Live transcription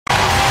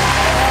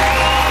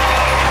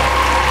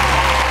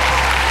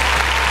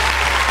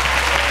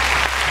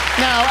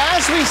Now,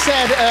 as we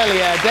said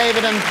earlier,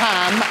 David and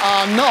Pam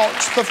are not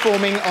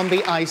performing on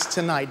the ice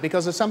tonight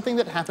because of something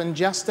that happened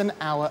just an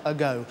hour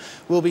ago.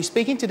 We'll be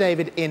speaking to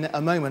David in a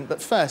moment,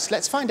 but first,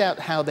 let's find out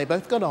how they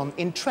both got on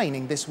in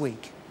training this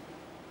week.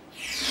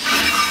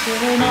 I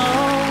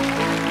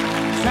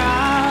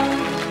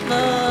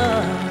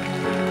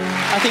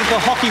think the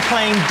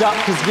hockey-playing duck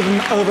has given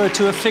over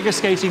to a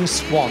figure-skating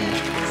swan.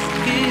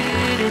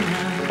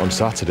 On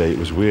Saturday, it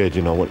was weird,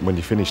 you know, when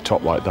you finish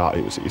top like that,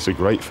 it's a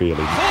great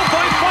feeling.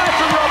 4.5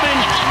 from Robin,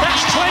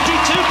 that's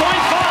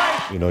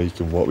 22.5! You know, you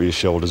can walk with your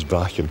shoulders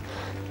back, and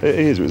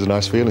it was a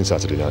nice feeling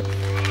Saturday night.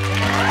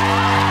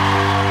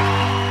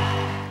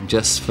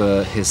 Just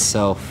for his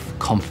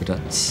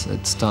self-confidence,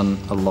 it's done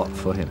a lot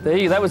for him.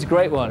 That was a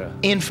great one.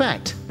 In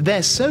fact,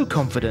 they're so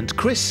confident,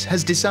 Chris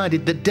has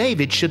decided that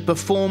David should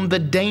perform the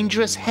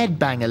dangerous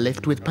headbanger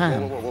lift with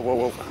Pam.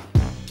 Whoa.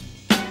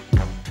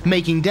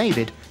 Making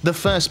David the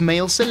first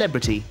male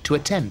celebrity to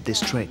attempt this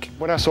trick.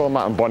 When I saw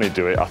Matt and Bonnie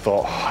do it, I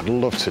thought, oh, I'd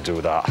love to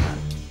do that.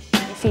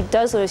 If he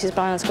does lose his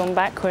balance going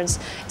backwards,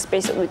 it's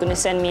basically going to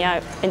send me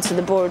out into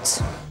the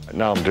boards.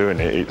 Now I'm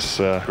doing it, it's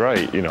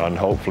great, you know, and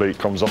hopefully it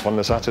comes up on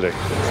the Saturday.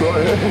 You all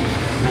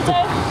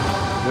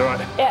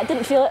right? Yeah, I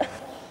didn't feel it.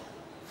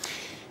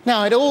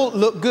 Now, it all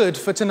looked good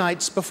for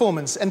tonight's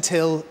performance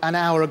until an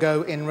hour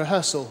ago in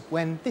rehearsal,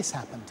 when this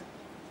happened.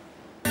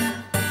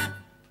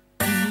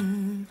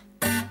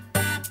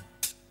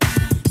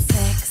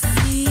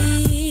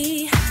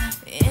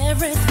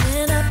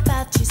 Everything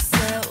about you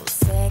so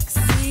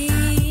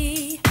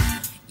sexy.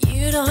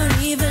 You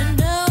don't even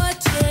know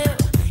what you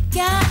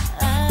got.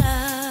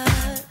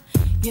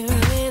 You're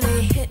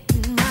really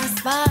hitting my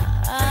spot.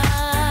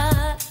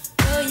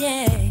 Oh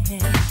yeah.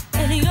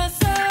 And you're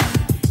so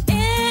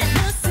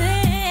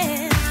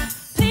innocent.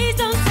 Please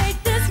don't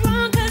take this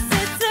wrong, 'cause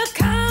it's a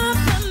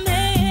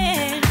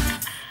compliment.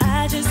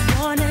 I just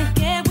wanna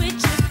get with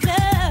your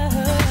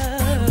clothes.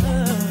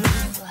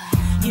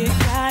 You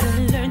gotta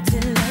learn to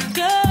let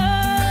go.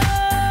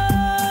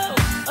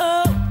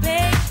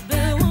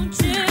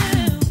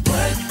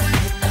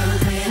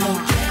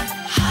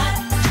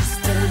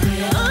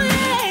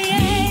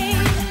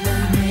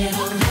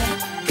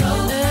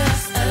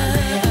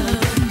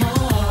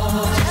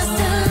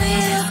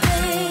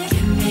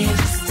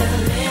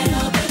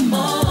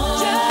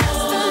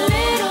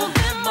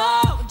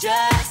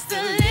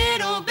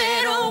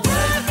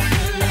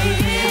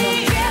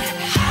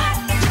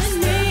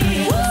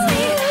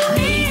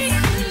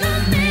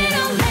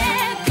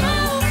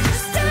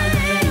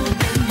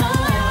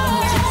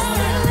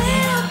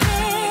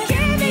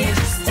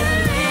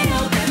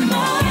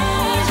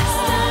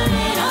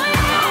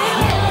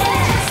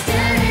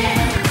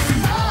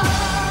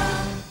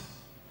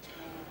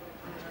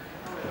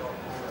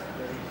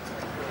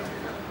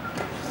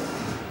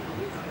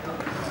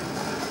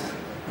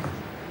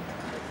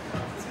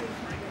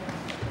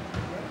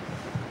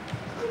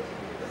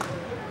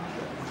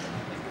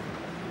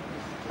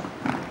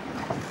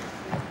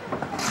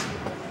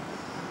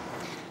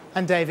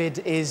 And David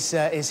is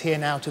here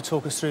now to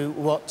talk us through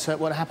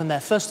what happened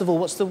there. First of all,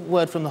 what's the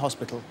word from the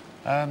hospital?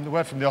 The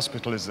word from the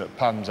hospital is that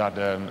Pam's had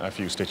a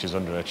few stitches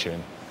under her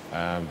chin,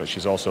 but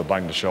she's also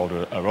banged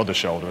her other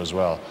shoulder as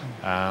well,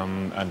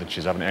 and that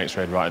she's having it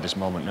x-rayed right at this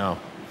moment now.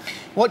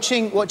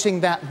 Watching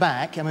that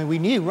back, I mean, we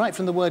knew right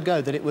from the word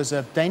go that it was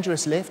a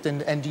dangerous lift,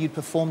 and you'd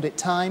performed it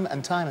time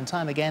and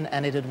time again,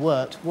 and it had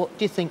worked. What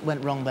do you think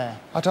went wrong there?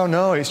 I don't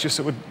know. It's just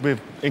that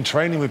in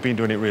training we've been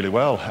doing it really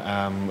well,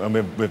 and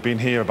we've been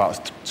here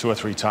about 2 or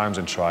 3 times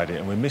and tried it,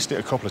 and we missed it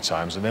a couple of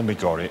times, and then we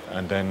got it,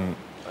 and then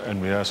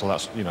in rehearsal,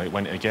 it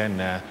went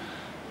again.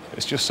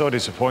 It's just so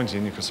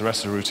disappointing because the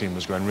rest of the routine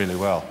was going really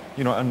well,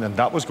 you know, and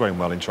that was going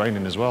well in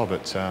training as well.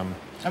 But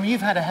I mean,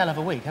 you've had a hell of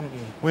a week, haven't you?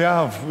 We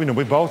have, you know,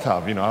 we both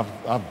have. You know,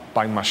 I've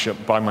banged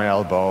my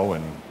elbow,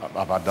 and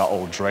I've had that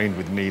all drained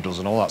with needles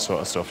and all that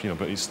sort of stuff, you know,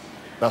 but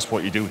that's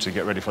what you do to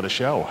get ready for the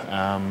show.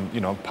 You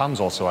know, Pam's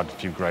also had a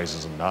few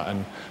grazes and that,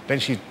 and then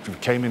she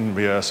came in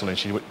rehearsal and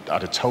she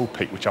had a toe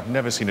pick, which I've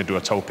never seen her do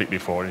a toe pick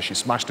before, and she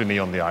smashed her knee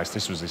on the ice.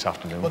 This was this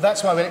afternoon. Well,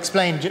 that's why we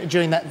explained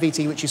during that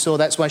VT which you saw,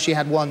 that's why she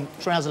had one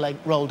trouser leg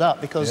rolled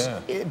up, because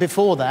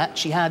before that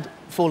she had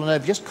fallen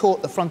over, just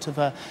caught the front of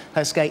her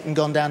skate and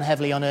gone down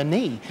heavily on her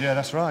knee. Yeah,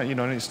 that's right, you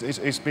know, and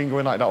it's been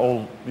going like that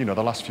all, you know,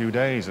 the last few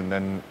days, and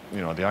then, you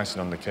know, the icing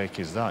on the cake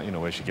is that, you know,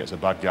 where she gets a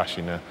bad gash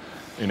in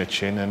her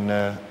chin, and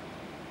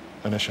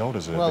her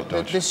shoulders are a bit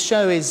dodged. This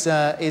show is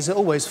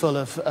always full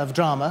of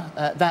drama,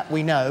 that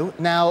we know.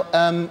 Now,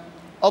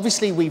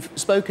 obviously, we've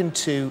spoken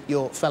to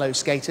your fellow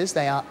skaters.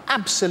 They are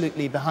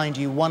absolutely behind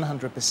you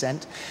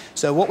 100%.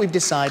 So what we've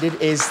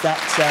decided is that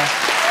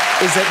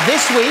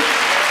this week,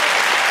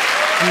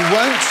 you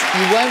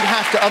won't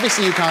have to.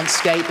 Obviously, you can't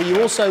skate, but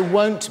you also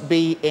won't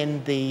be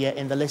in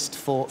the list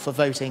for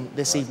voting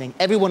this evening.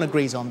 Everyone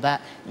agrees on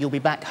that. You'll be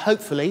back,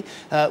 hopefully,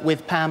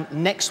 with Pam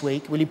next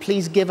week. Will you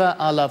please give her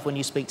our love when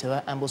you speak to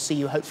her, and we'll see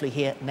you hopefully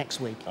here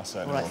next week. That's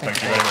it. All right,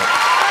 thank you very much.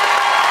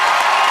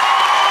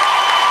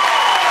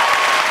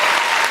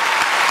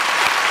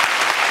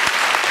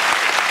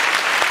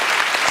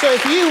 So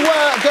if you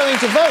were going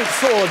to vote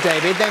for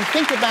David, then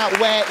think about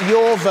where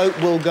your vote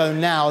will go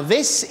now.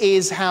 This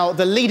is how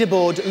the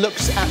leaderboard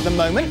looks at the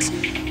moment.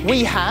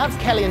 We have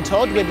Kelly and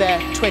Todd with their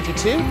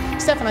 22,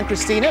 Stefan and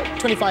Christina,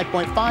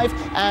 25.5,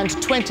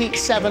 and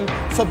 27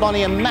 for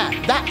Bonnie and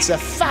Matt. That's a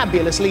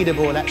fabulous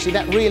leaderboard, actually.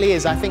 That really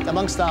is, I think,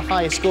 amongst our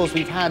highest scores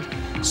we've had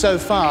so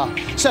far.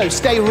 So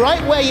stay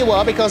right where you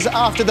are, because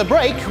after the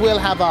break, we'll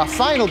have our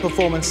final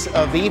performance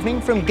of the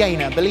evening from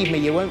Gaynor. Believe me,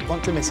 you won't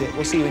want to miss it.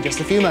 We'll see you in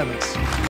just a few moments.